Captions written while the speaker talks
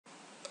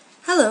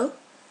Hello,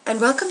 and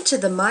welcome to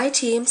the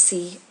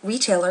MyTMC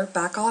Retailer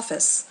Back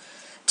Office.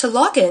 To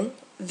log in,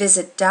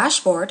 visit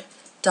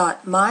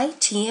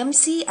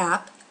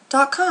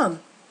dashboard.mytmcapp.com.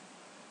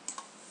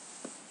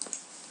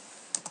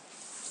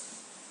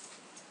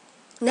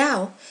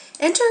 Now,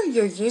 enter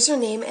your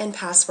username and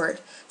password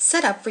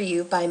set up for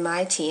you by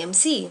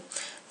MyTMC.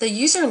 The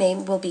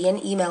username will be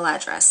an email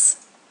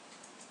address.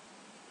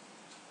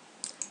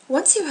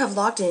 Once you have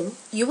logged in,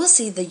 you will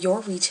see the Your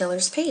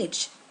Retailers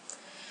page.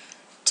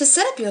 To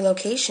set up your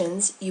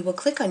locations, you will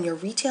click on your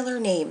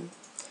retailer name.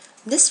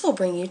 This will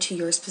bring you to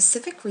your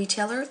specific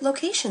retailer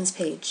locations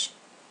page.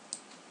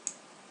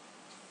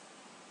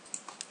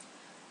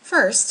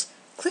 First,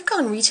 click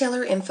on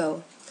Retailer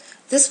Info.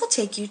 This will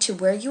take you to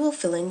where you will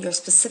fill in your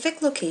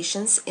specific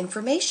location's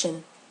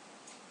information.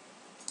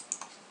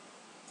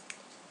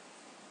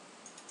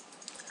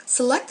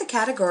 Select the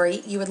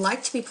category you would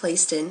like to be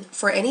placed in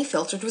for any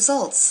filtered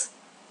results.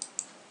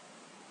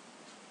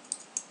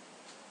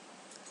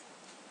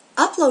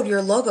 Upload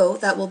your logo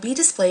that will be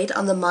displayed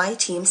on the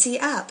MyTMC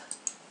app.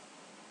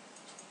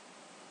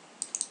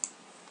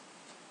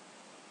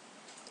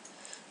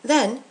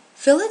 Then,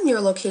 fill in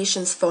your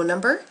location's phone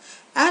number,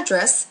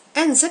 address,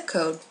 and zip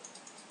code.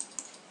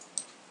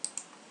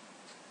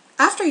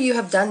 After you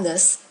have done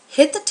this,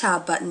 hit the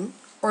Tab button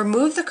or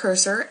move the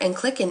cursor and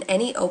click in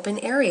any open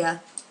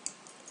area.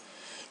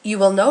 You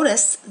will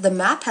notice the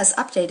map has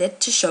updated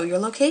to show your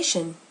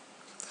location.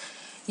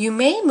 You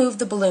may move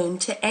the balloon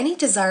to any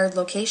desired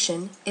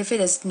location if it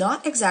is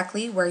not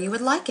exactly where you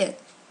would like it.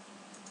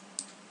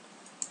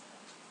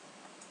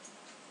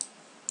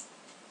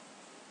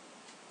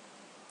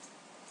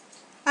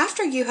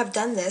 After you have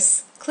done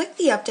this, click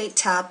the Update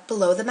tab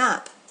below the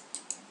map.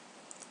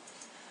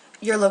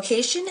 Your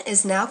location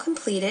is now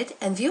completed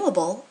and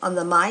viewable on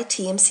the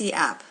MyTMC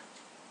app.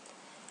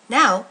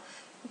 Now,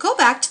 go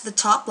back to the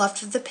top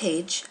left of the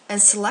page and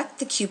select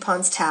the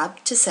Coupons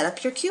tab to set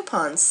up your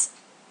coupons.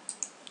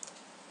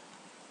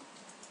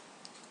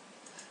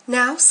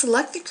 Now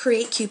select the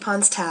Create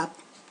Coupons tab.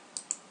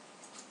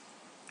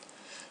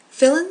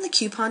 Fill in the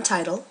coupon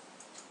title.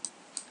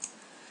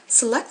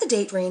 Select the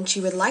date range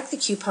you would like the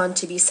coupon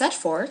to be set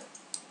for.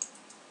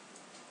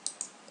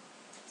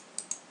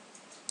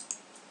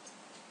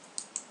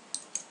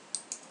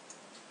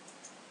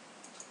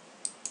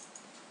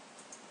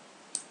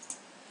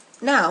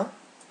 Now,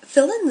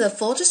 fill in the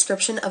full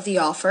description of the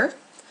offer,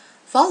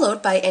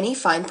 followed by any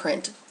fine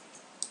print.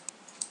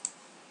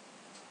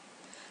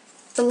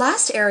 The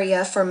last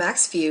area for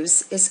max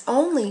views is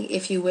only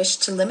if you wish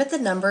to limit the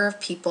number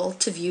of people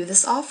to view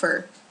this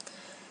offer.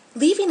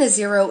 Leaving a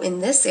 0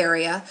 in this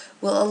area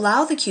will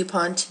allow the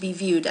coupon to be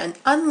viewed an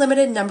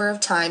unlimited number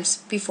of times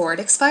before it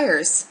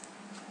expires.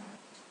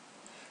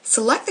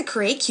 Select the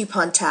Create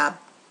Coupon tab.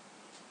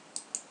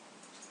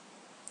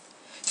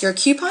 Your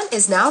coupon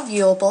is now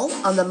viewable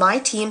on the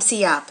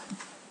MyTMC app.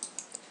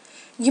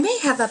 You may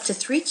have up to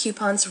 3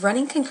 coupons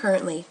running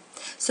concurrently,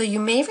 so you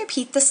may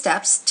repeat the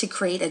steps to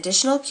create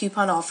additional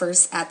coupon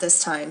offers at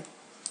this time.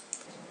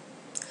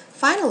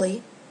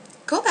 Finally,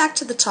 go back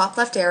to the top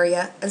left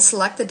area and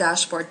select the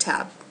Dashboard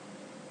tab.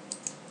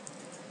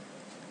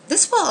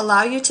 This will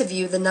allow you to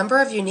view the number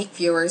of unique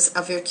viewers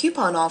of your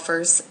coupon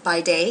offers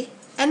by day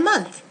and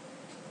month,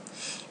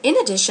 in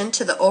addition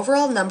to the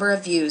overall number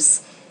of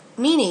views,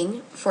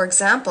 meaning, for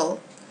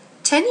example,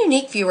 10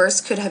 unique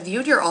viewers could have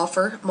viewed your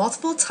offer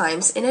multiple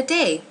times in a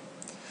day,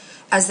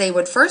 as they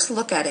would first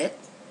look at it,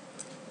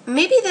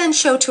 maybe then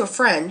show to a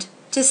friend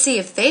to see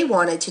if they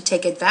wanted to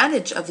take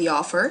advantage of the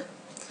offer,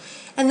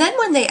 and then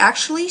when they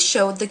actually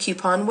showed the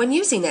coupon when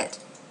using it.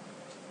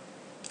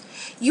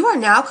 You are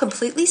now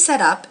completely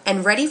set up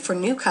and ready for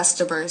new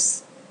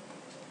customers.